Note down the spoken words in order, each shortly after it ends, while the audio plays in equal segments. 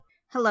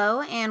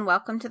Hello, and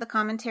welcome to the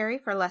commentary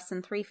for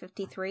Lesson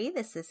 353.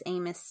 This is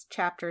Amos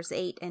chapters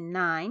 8 and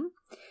 9.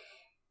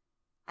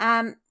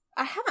 I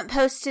haven't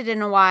posted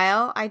in a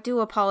while. I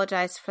do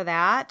apologize for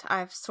that.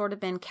 I've sort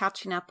of been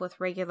catching up with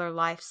regular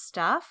life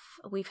stuff.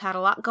 We've had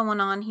a lot going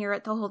on here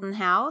at the Holden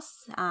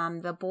house.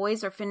 The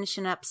boys are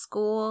finishing up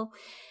school.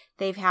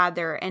 They've had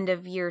their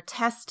end-of-year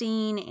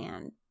testing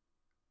and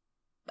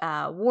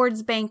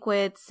awards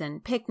banquets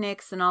and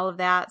picnics and all of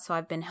that, so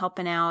I've been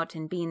helping out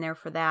and being there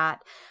for that.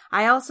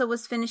 I also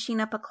was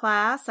finishing up a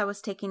class. I was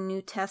taking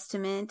New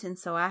Testament, and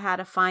so I had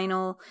a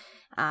final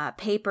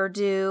paper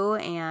due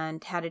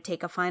and had to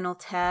take a final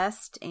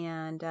test,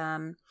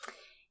 and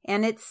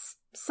it's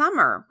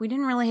summer. We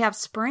didn't really have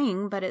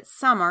spring, but it's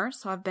summer,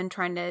 so I've been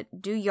trying to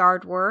do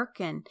yard work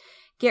and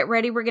get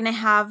ready. We're going to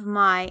have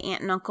my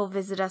aunt and uncle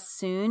visit us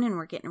soon, and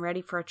we're getting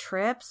ready for a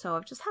trip, so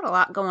I've just had a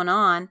lot going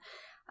on.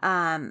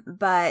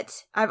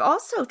 But I've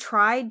also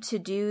tried to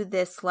do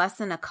this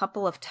lesson a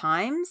couple of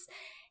times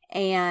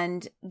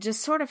and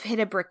just sort of hit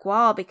a brick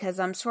wall because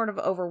I'm sort of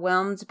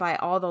overwhelmed by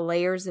all the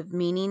layers of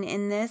meaning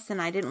in this,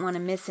 and I didn't want to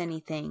miss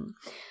anything.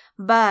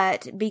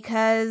 But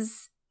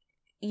because,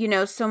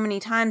 so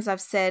many times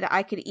I've said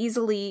I could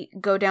easily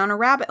go down a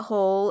rabbit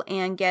hole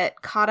and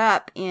get caught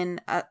up in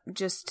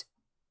just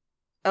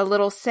a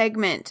little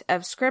segment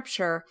of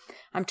scripture,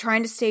 I'm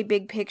trying to stay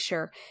big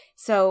picture.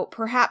 So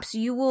perhaps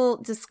you will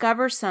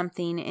discover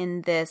something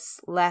in this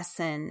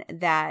lesson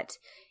that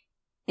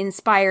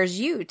inspires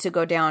you to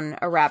go down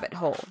a rabbit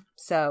hole.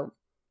 So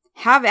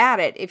have at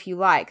it if you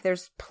like.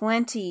 There's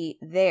plenty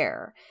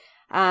there.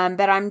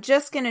 But I'm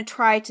just going to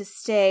try to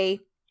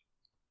stay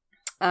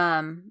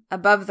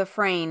above the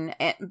frame.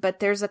 But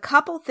there's a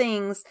couple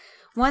things.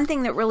 One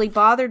thing that really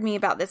bothered me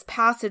about this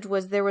passage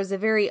was there was a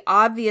very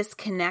obvious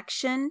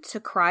connection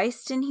to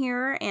Christ in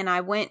here. And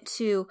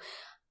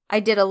I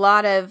did a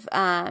lot of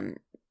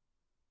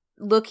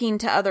looking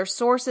to other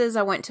sources.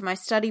 I went to my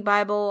study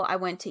Bible. I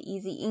went to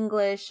Easy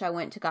English. I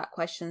went to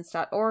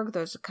gotquestions.org.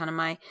 Those are kind of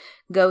my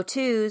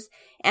go-tos.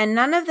 And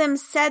none of them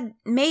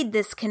made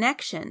this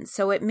connection.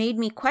 So it made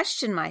me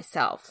question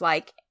myself.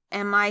 Like,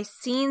 am I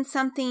seeing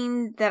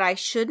something that I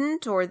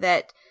shouldn't, or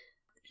that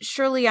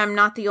surely I'm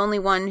not the only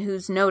one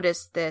who's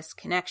noticed this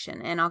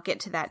connection? And I'll get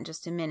to that in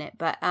just a minute.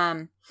 But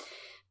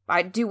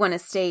I do want to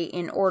stay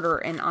in order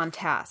and on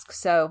task.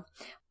 So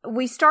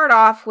we start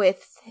off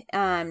with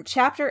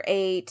chapter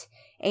 8.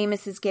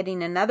 Amos is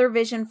getting another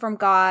vision from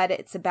God.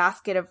 It's a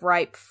basket of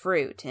ripe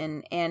fruit.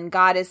 And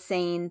God is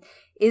saying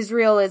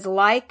Israel is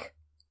like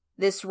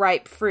this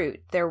ripe fruit.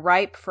 They're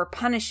ripe for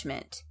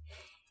punishment.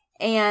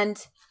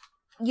 And,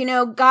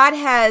 God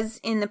has,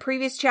 in the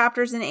previous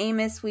chapters in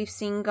Amos, we've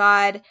seen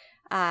God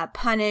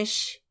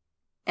punish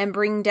and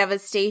bring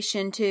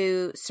devastation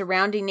to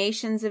surrounding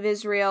nations of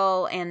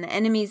Israel and the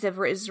enemies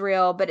of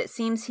Israel. But it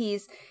seems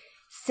he's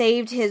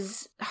saved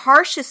his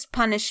harshest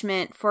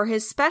punishment for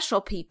his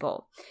special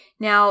people.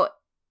 Now,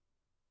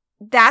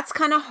 that's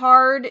kind of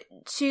hard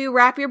to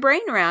wrap your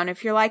brain around.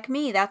 If you're like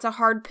me, that's a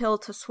hard pill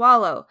to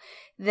swallow,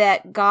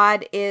 that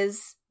God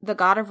is the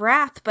God of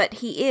wrath, but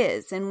he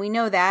is, and we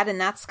know that,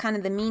 and that's kind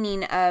of the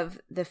meaning of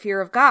the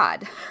fear of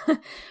God,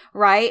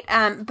 right?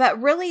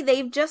 But really,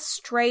 they've just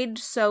strayed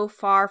so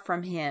far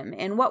from him.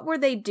 And what were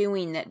they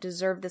doing that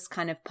deserved this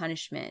kind of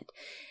punishment?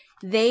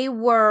 They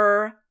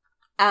were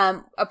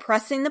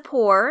oppressing the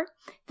poor.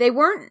 It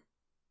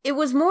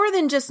was more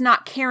than just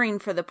not caring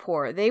for the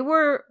poor. They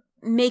were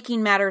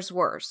making matters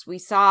worse. We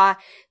saw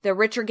the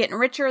rich are getting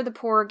richer, the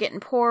poor are getting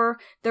poorer.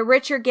 The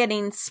rich are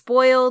getting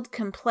spoiled,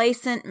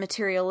 complacent,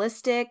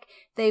 materialistic.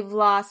 They've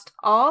lost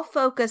all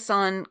focus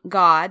on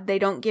God. They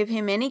don't give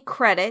him any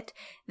credit.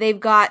 They've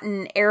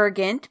gotten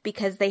arrogant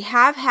because they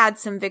have had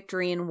some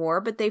victory in war,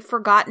 but they've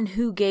forgotten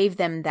who gave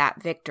them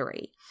that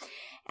victory.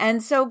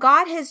 And so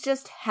God has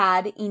just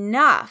had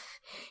enough.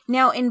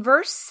 Now, in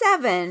verse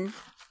 7,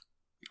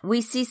 we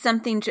see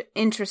something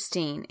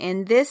interesting,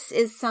 and this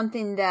is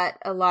something that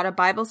a lot of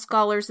Bible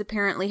scholars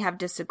apparently have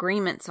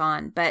disagreements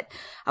on, but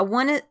I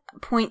want to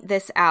point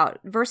this out.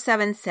 Verse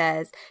 7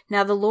 says,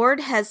 "Now the Lord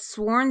has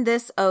sworn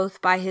this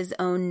oath by his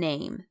own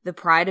name, the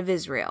pride of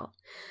Israel."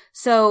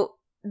 So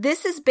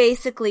this is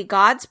basically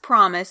God's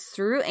promise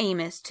through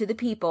Amos to the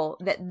people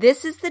that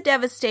this is the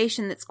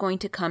devastation that's going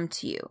to come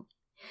to you.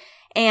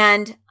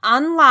 And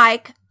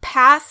unlike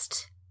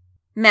past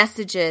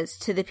messages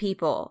to the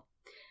people,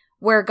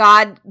 where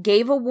God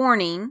gave a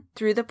warning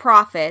through the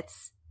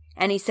prophets,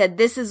 and he said,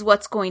 this is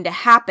what's going to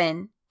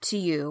happen to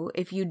you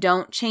if you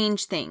don't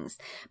change things.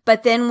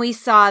 But then we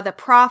saw the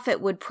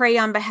prophet would pray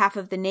on behalf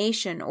of the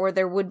nation, or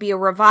there would be a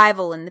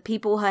revival, and the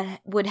people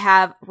would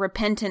have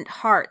repentant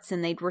hearts,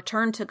 and they'd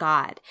return to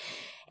God.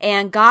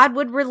 And God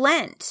would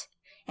relent,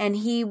 and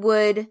he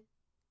would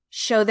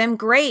show them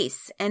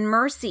grace and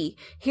mercy.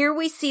 Here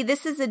we see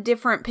this is a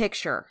different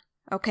picture,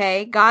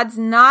 okay? God's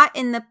not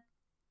in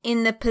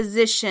the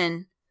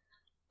position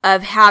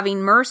of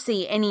having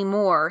mercy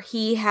anymore.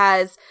 He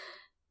has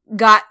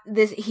got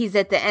this, he's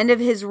at the end of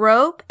his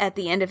rope, at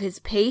the end of his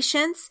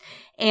patience,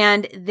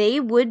 and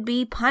they would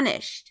be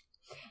punished.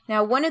 Now,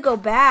 I want to go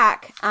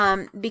back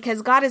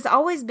because God has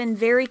always been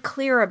very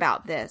clear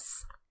about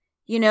this.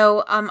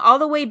 All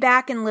the way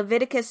back in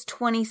Leviticus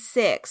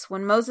 26,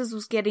 when Moses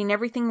was getting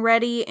everything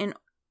ready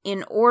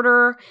in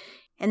order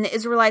and the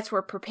Israelites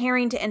were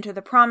preparing to enter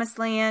the promised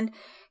land,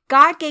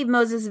 God gave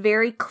Moses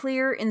very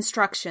clear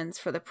instructions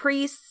for the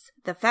priests,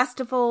 the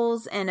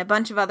festivals, and a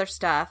bunch of other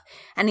stuff.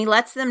 And he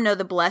lets them know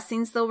the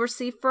blessings they'll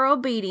receive for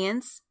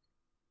obedience,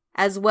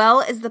 as well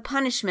as the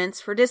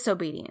punishments for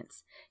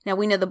disobedience. Now,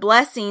 we know the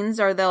blessings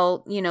are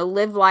they'll,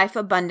 live life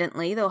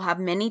abundantly. They'll have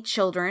many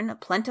children, a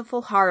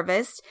plentiful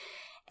harvest.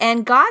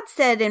 And God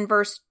said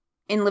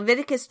in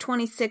Leviticus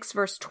 26,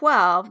 verse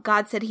 12,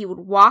 God said he would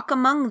walk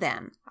among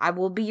them. I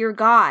will be your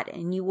God,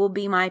 and you will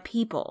be my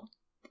people.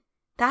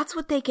 That's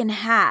what they can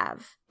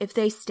have if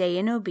they stay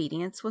in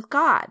obedience with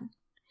God.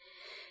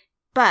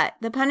 But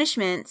the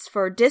punishments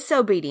for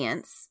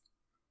disobedience,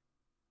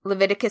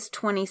 Leviticus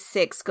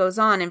 26 goes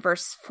on in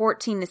verse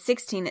 14 to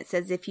 16. It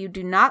says, if you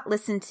do not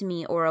listen to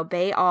me or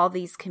obey all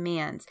these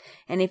commands,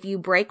 and if you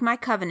break my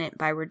covenant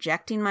by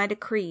rejecting my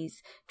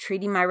decrees,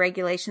 treating my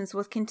regulations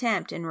with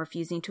contempt, and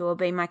refusing to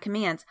obey my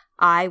commands,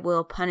 I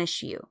will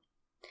punish you.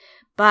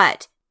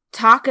 But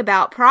talk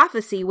about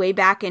prophecy way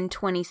back in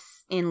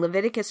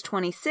Leviticus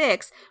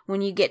 26,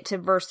 when you get to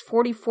verse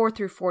 44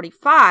 through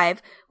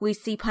 45, we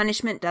see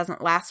punishment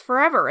doesn't last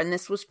forever. And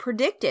this was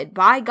predicted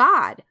by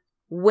God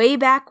way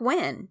back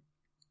when,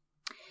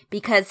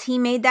 because he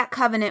made that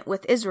covenant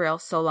with Israel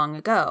so long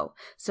ago.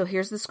 So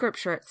here's the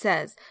scripture. It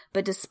says,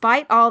 but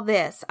despite all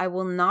this, I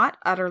will not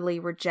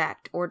utterly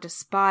reject or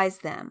despise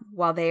them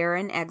while they are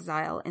in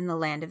exile in the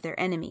land of their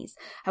enemies.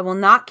 I will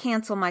not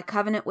cancel my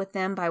covenant with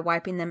them by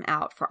wiping them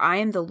out, for I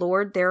am the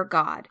Lord their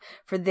God.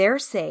 For their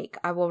sake,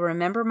 I will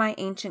remember my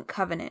ancient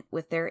covenant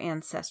with their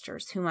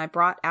ancestors, whom I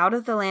brought out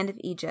of the land of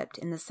Egypt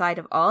in the sight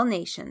of all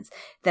nations,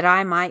 that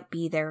I might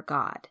be their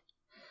God.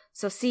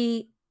 So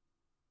see,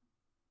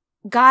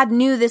 God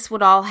knew this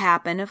would all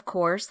happen, of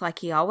course, like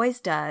he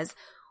always does,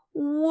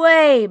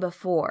 way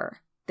before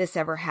this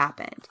ever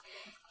happened.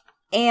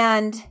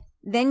 And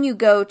then you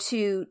go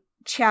to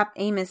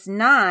Amos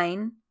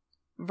 9,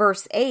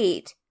 verse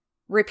 8,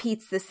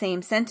 repeats the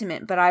same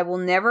sentiment, but I will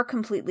never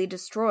completely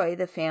destroy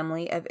the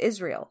family of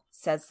Israel,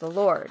 says the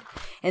Lord.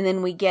 And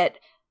then we get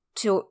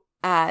to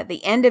the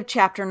end of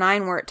chapter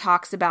 9, where it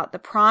talks about the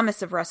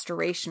promise of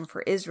restoration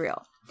for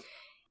Israel.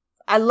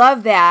 I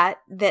love that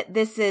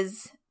this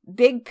is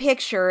big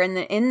picture, and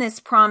in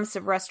this promise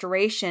of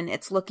restoration,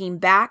 it's looking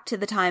back to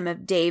the time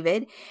of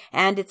David,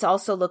 and it's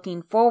also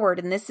looking forward.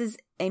 And this is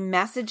a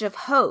message of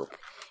hope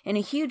in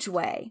a huge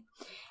way.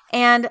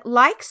 And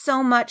like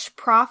so much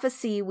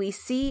prophecy we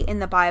see in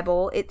the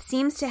Bible, it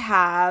seems to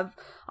have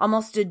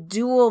almost a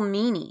dual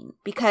meaning,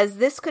 because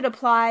this could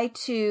apply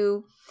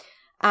to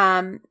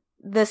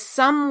the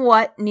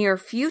somewhat near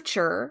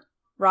future,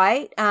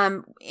 right?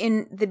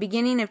 In the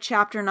beginning of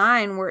chapter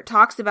 9, where it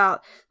talks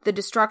about the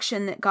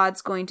destruction that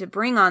God's going to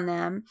bring on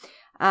them,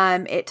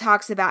 it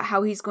talks about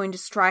how he's going to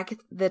strike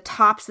the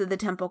tops of the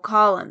temple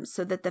columns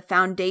so that the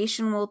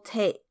foundation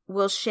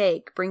will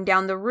shake, bring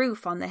down the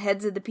roof on the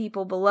heads of the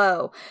people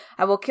below.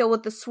 I will kill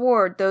with the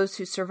sword those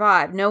who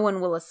survive. No one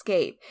will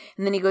escape.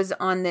 And then he goes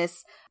on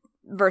this,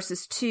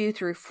 verses 2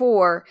 through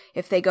 4,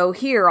 if they go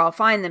here, I'll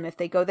find them. If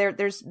they go there,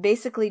 there's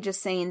basically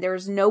just saying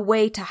there's no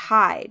way to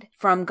hide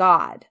from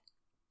God.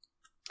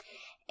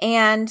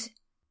 And,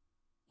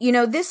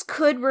 this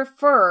could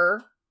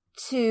refer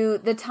to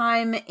the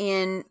time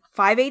in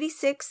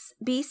 586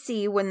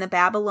 BC when the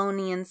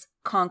Babylonians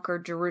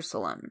conquered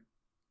Jerusalem.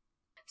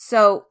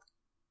 So,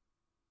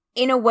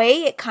 in a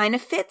way, it kind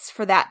of fits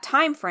for that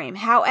time frame.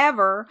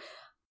 However,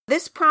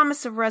 this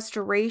promise of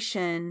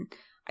restoration,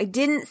 I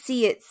didn't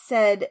see it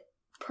said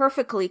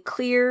perfectly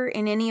clear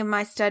in any of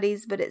my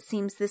studies, but it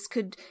seems this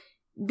could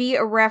be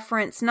a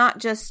reference not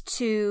just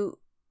to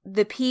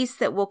the peace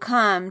that will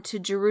come to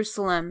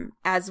Jerusalem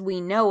as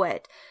we know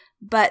it,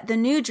 but the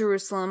new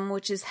Jerusalem,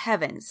 which is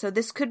heaven. So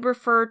this could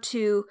refer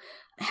to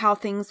how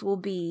things will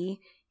be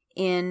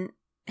in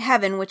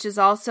heaven, which is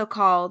also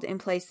called in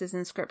places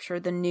in scripture,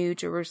 the new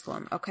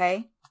Jerusalem.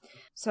 Okay.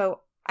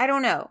 So I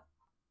don't know,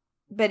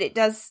 but it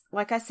does,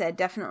 like I said,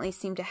 definitely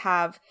seem to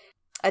have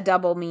a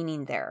double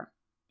meaning there.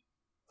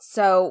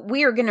 So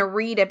we are going to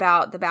read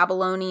about the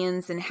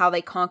Babylonians and how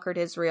they conquered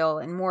Israel,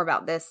 and more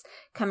about this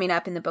coming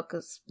up in the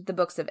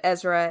books of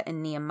Ezra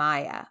and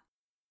Nehemiah.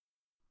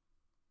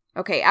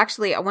 Okay,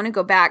 actually, I want to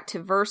go back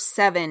to verse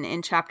 7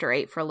 in chapter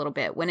 8 for a little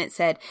bit, when it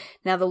said,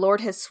 now the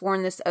Lord has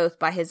sworn this oath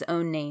by his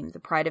own name, the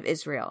pride of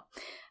Israel.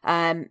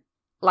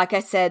 Like I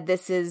said,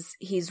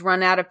 he's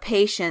run out of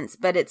patience,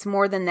 but it's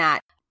more than that.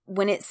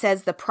 When it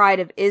says the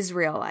pride of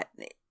Israel,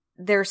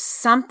 there's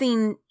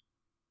something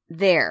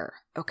there,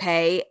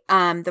 okay?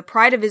 The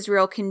pride of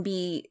Israel can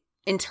be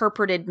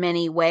interpreted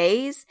many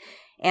ways,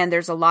 and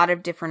there's a lot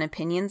of different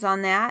opinions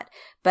on that.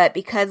 But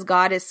because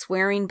God is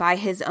swearing by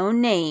his own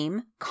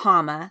name,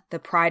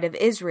 the pride of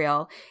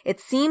Israel, it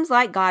seems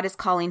like God is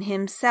calling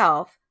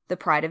himself the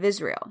pride of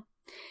Israel.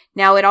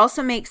 Now, it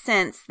also makes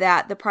sense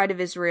that the pride of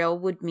Israel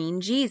would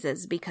mean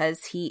Jesus,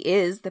 because he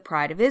is the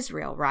pride of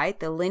Israel, right?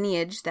 The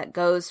lineage that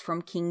goes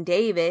from King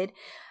David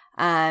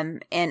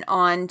and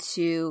on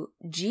to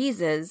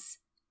Jesus.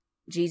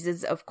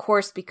 Jesus, of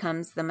course,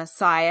 becomes the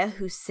Messiah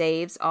who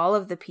saves all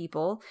of the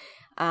people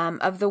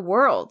of the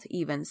world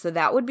even. So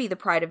that would be the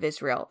pride of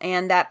Israel.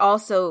 And that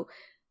also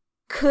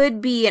could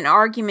be an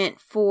argument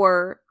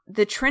for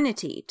the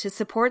Trinity, to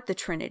support the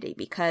Trinity,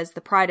 because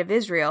the pride of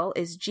Israel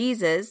is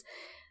Jesus.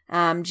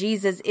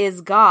 Jesus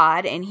is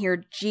God, and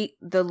here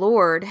the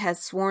Lord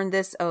has sworn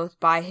this oath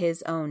by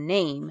his own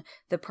name,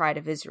 the pride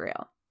of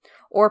Israel.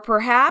 Or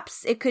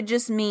perhaps it could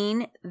just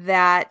mean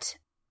that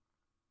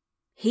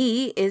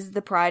he is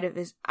the pride of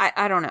his.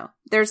 I don't know.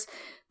 There's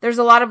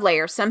a lot of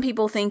layers. Some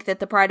people think that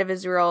the pride of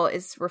Israel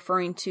is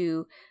referring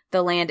to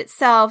the land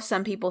itself.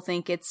 Some people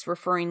think it's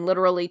referring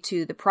literally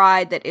to the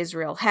pride that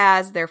Israel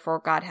has. Therefore,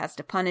 God has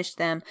to punish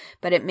them.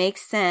 But it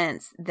makes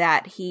sense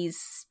that he's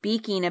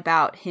speaking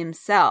about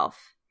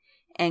himself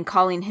and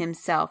calling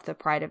himself the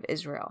pride of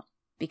Israel,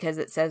 because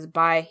it says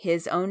by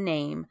his own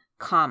name,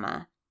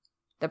 comma,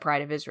 the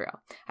pride of Israel.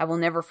 I will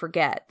never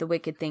forget the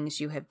wicked things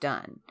you have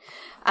done.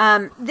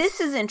 This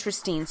is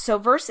interesting. So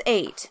verse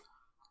 8,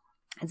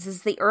 it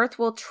says, the earth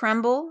will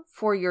tremble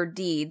for your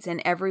deeds,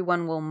 and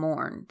everyone will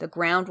mourn. The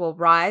ground will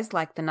rise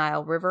like the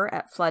Nile River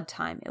at flood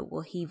time. It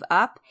will heave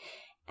up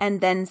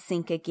and then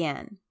sink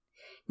again.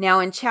 Now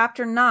in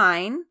chapter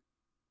 9,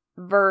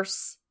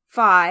 verse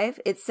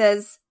 5, it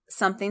says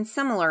something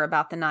similar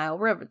about the Nile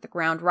River. The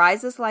ground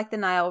rises like the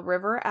Nile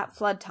River at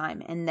flood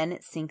time, and then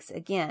it sinks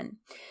again.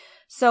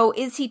 So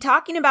is he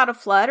talking about a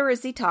flood, or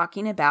is he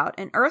talking about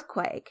an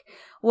earthquake?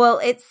 Well,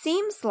 it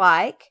seems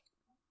like,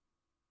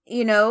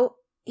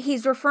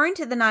 he's referring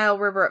to the Nile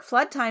River at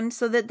flood time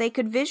so that they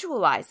could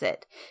visualize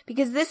it,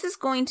 because this is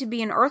going to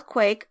be an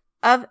earthquake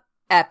of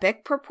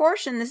epic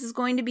proportion. This is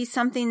going to be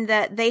something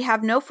that they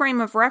have no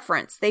frame of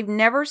reference. They've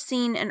never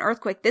seen an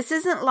earthquake. This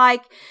isn't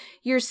like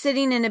you're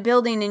sitting in a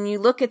building and you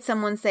look at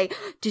someone and say,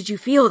 did you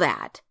feel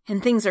that?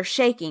 And things are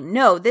shaking.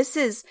 No,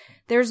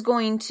 there's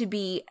going to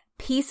be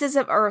pieces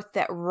of earth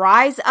that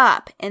rise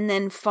up and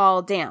then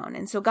fall down.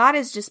 And so God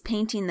is just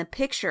painting the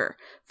picture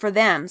for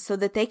them so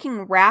that they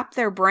can wrap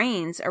their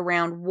brains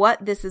around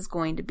what this is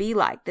going to be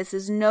like. This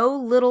is no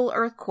little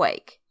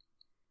earthquake,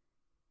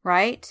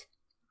 right?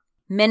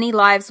 Many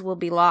lives will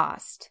be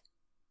lost.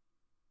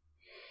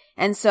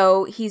 And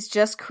so he's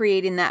just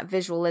creating that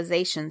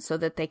visualization so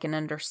that they can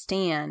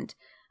understand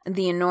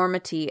the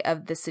enormity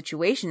of the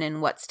situation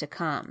and what's to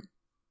come.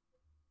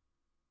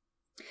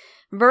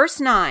 Verse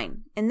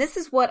 9, and this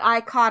is what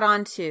I caught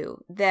on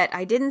to that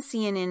I didn't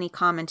see in any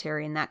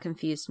commentary, and that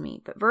confused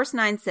me. But verse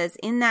 9 says,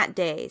 in that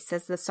day,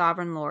 says the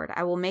sovereign Lord,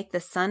 I will make the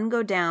sun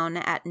go down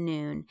at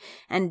noon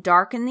and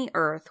darken the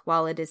earth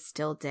while it is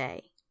still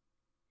day.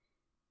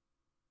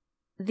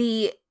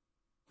 The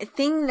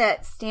thing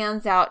that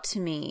stands out to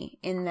me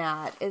in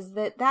that is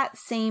that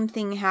same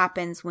thing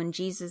happens when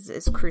Jesus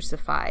is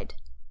crucified.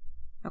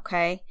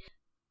 Okay?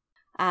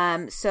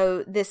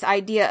 So this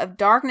idea of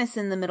darkness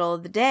in the middle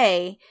of the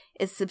day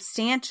is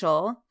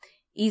substantial.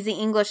 Easy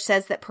English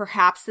says that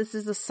perhaps this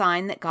is a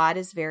sign that God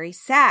is very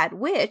sad,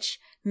 which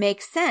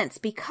makes sense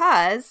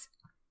because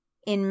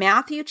in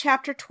Matthew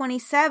chapter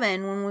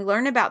 27, when we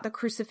learn about the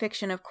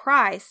crucifixion of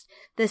Christ,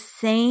 the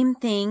same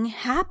thing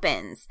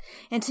happens.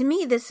 And to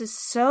me, this is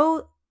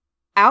so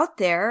out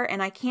there,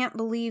 and I can't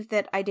believe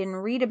that I didn't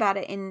read about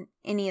it in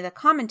any of the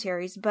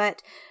commentaries,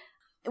 but,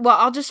 well,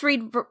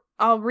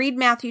 I'll read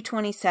Matthew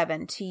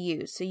 27 to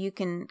you so you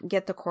can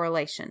get the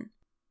correlation.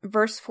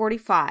 Verse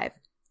 45,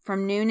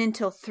 from noon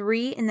until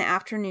 3 in the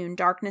afternoon,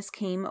 darkness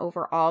came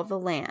over all the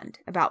land.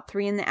 About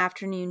 3 in the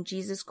afternoon,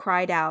 Jesus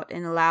cried out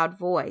in a loud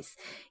voice,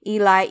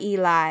 Eli,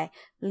 Eli,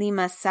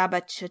 lema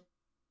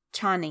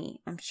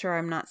sabachthani. I'm sure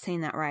I'm not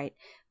saying that right,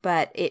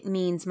 but it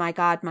means, my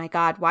God,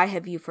 why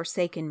have you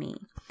forsaken me?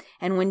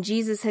 And when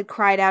Jesus had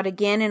cried out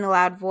again in a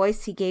loud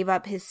voice, he gave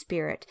up his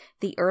spirit.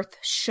 The earth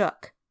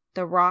shook,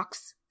 the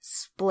rocks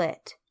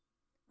split.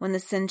 When the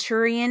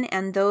centurion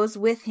and those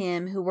with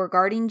him who were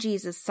guarding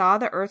Jesus saw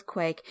the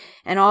earthquake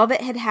and all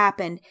that had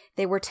happened,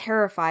 they were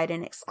terrified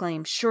and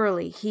exclaimed,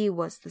 surely he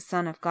was the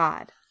Son of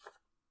God.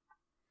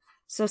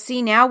 So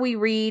see, now we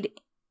read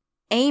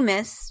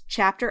Amos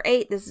chapter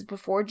 8. This is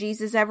before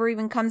Jesus ever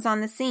even comes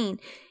on the scene.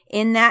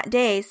 In that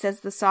day,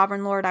 says the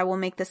sovereign Lord, I will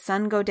make the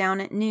sun go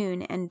down at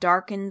noon and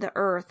darken the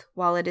earth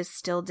while it is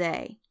still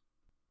day.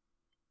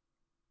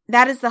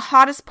 That is the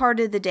hottest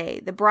part of the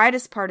day, the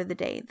brightest part of the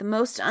day, the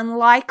most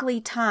unlikely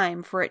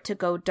time for it to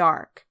go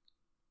dark.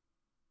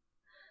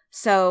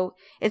 So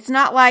it's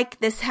not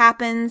like this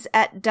happens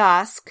at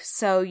dusk,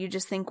 so you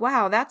just think,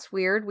 wow, that's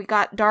weird. We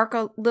got dark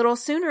a little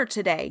sooner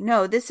today.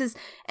 No, this is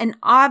an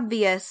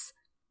obvious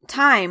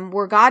time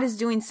where God is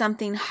doing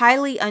something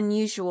highly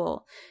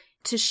unusual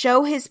to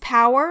show his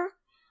power,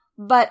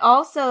 but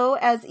also,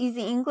 as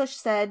Easy English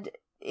said,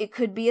 it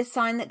could be a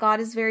sign that God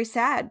is very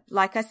sad.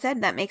 Like I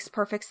said, that makes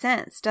perfect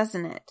sense,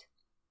 doesn't it?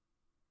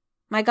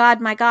 My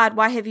God,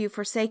 why have you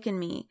forsaken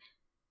me?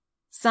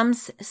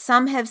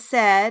 Some have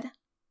said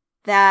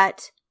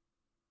that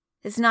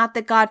it's not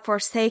that God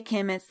forsake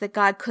him, it's that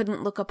God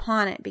couldn't look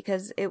upon it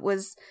because it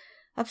was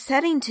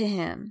upsetting to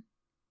him.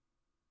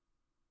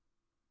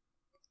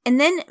 And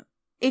then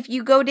if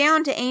you go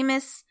down to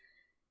Amos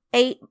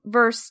 8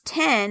 verse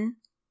 10,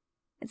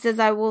 it says,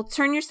 I will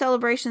turn your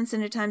celebrations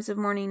into times of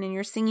mourning and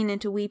your singing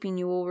into weeping.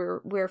 You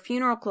will wear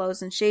funeral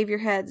clothes and shave your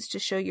heads to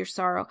show your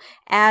sorrow,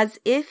 as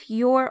if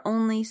your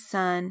only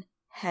son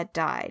had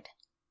died.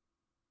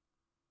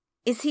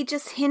 Is he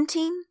just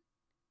hinting?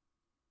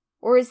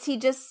 Or is he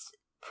just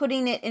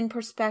putting it in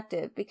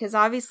perspective? Because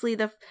obviously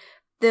the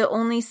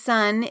only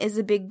son is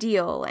a big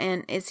deal.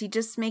 And is he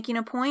just making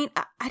a point?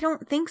 I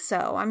don't think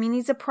so. I mean,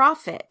 he's a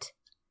prophet.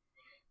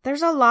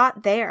 There's a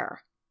lot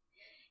there.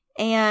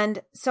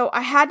 And so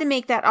I had to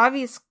make that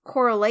obvious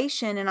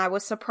correlation, and I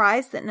was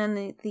surprised that none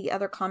of the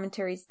other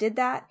commentaries did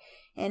that.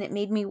 And it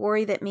made me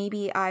worry that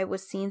maybe I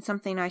was seeing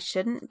something I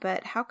shouldn't,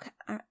 but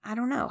I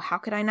don't know. How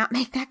could I not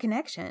make that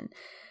connection?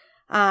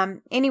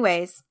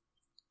 Anyways,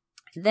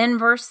 then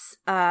verse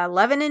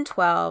 11 and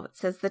 12, it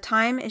says, the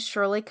time is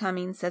surely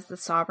coming, says the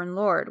sovereign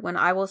Lord, when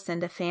I will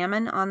send a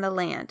famine on the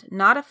land,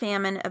 not a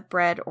famine of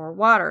bread or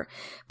water,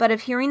 but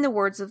of hearing the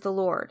words of the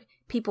Lord.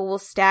 People will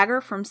stagger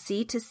from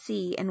sea to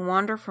sea and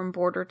wander from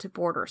border to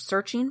border,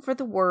 searching for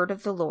the word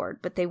of the Lord,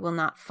 but they will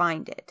not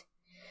find it.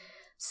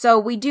 So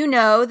we do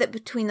know that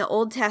between the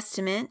Old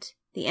Testament,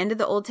 the end of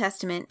the Old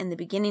Testament, and the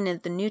beginning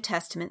of the New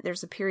Testament,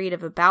 there's a period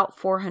of about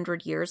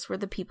 400 years where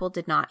the people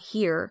did not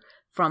hear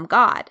from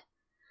God.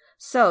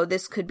 So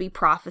this could be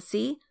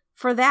prophecy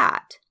for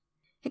that.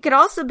 It could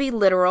also be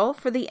literal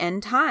for the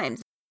end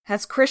times,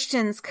 as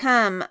Christians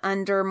come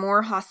under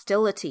more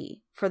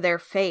hostility for their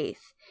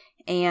faith,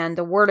 and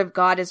the word of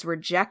God is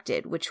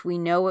rejected, which we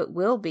know it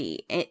will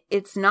be.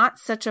 It's not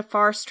such a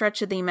far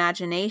stretch of the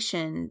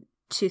imagination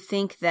to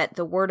think that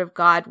the word of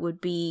God would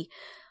be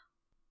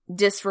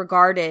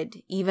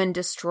disregarded, even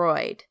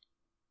destroyed,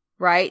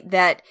 right?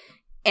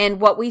 And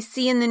what we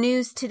see in the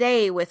news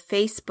today with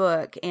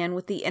Facebook and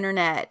with the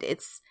internet,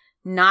 it's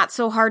not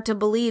so hard to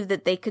believe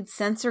that they could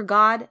censor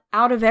God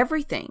out of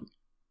everything,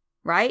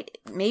 right?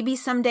 Maybe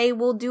someday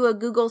we'll do a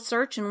Google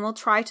search and we'll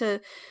try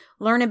to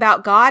learn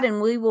about God, and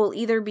we will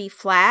either be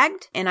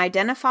flagged and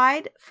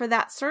identified for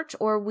that search,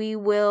 or we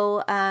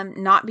will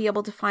not be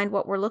able to find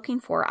what we're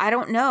looking for. I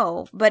don't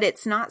know, but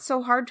it's not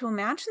so hard to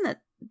imagine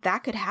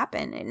that could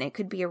happen, and it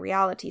could be a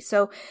reality.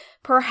 So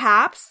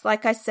perhaps,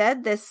 like I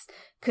said, this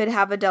could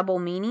have a double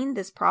meaning.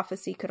 This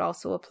prophecy could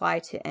also apply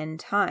to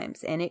end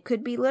times, and it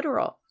could be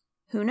literal.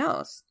 Who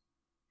knows?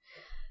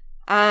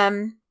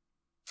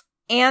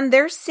 And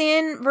their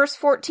sin, verse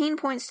 14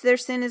 points to their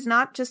sin is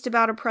not just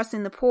about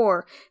oppressing the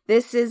poor.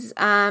 This is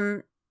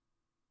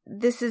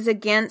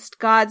against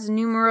God's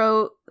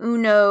numero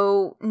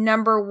uno,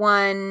 number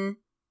one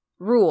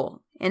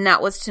rule. And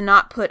that was to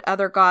not put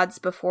other gods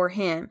before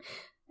him.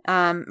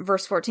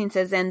 Verse 14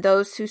 says, and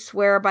those who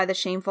swear by the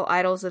shameful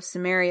idols of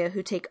Samaria,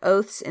 who take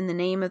oaths in the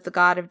name of the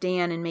God of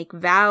Dan and make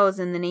vows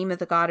in the name of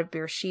the God of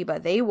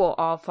Beersheba, they will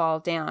all fall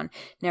down,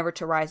 never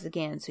to rise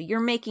again. So you're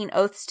making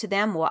oaths to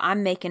them? Well,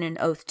 I'm making an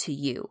oath to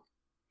you.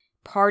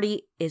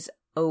 Party is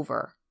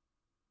over.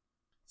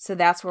 So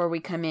that's where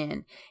we come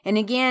in. And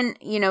again,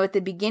 at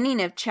the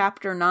beginning of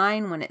chapter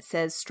 9, when it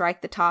says,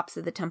 strike the tops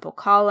of the temple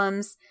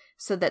columns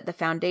so that the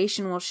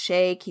foundation will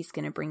shake, he's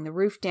going to bring the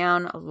roof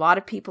down. A lot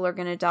of people are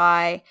going to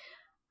die.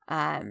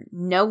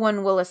 No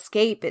one will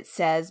escape, it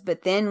says.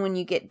 But then when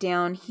you get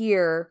down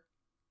here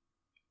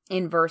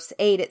in verse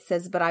 8, it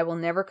says, but I will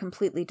never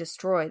completely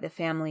destroy the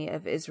family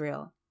of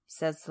Israel,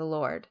 says the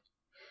Lord.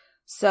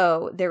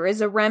 So there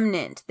is a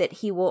remnant that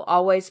he will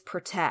always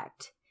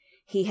protect.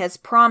 He has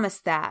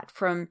promised that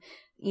from,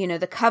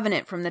 the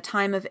covenant from the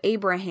time of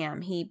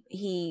Abraham.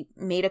 He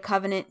made a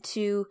covenant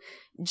to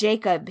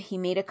Jacob. He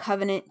made a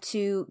covenant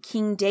to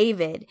King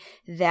David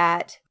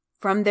that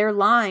from their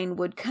line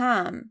would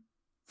come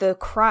the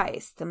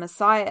Christ, the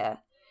Messiah,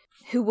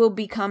 who will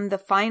become the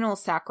final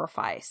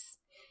sacrifice.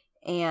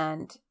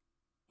 And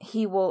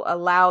he will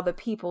allow the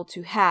people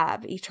to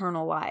have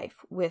eternal life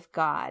with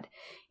God.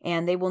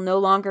 And they will no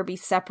longer be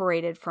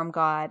separated from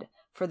God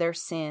for their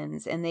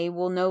sins. And they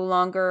will no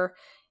longer,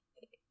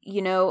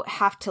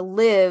 have to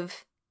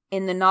live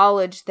in the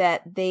knowledge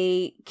that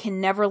they can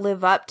never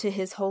live up to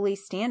his holy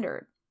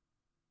standard.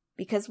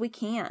 Because we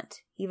can't,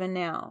 even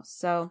now.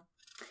 So,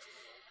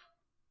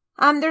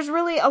 there's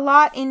really a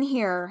lot in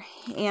here.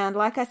 And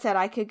like I said,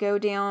 I could go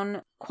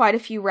down quite a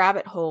few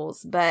rabbit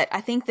holes. But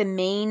I think the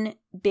main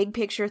big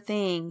picture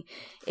thing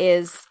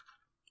is,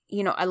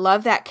 I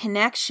love that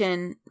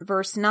connection.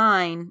 Verse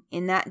 9,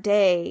 in that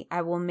day,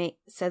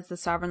 says the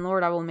sovereign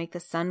Lord, I will make the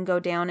sun go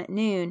down at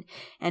noon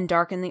and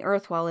darken the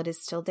earth while it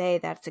is still day.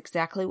 That's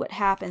exactly what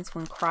happens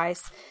when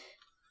Christ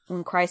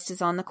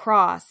is on the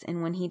cross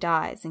and when he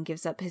dies and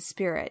gives up his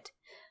spirit.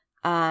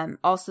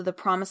 Also, the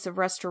promise of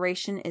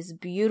restoration is a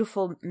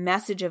beautiful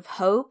message of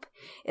hope.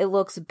 It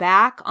looks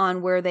back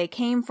on where they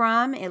came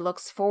from. It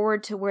looks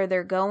forward to where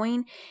they're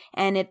going,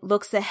 and it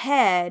looks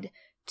ahead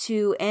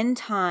to end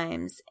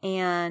times,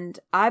 and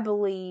I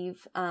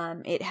believe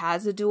it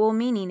has a dual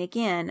meaning,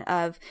 again,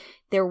 of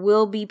there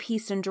will be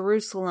peace in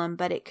Jerusalem,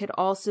 but it could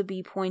also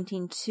be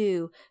pointing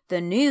to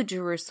the new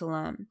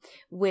Jerusalem,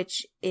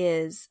 which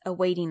is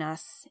awaiting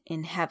us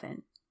in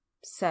heaven.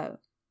 So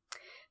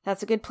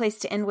that's a good place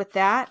to end with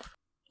that,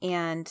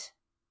 and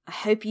I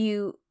hope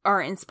you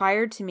are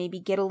inspired to maybe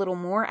get a little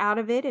more out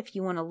of it if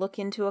you want to look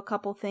into a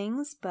couple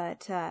things,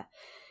 but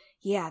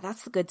yeah,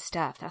 that's the good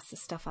stuff. That's the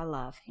stuff I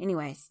love.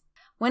 Anyways,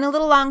 went a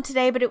little long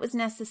today, but it was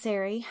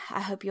necessary.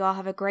 I hope you all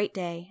have a great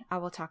day. I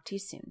will talk to you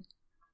soon.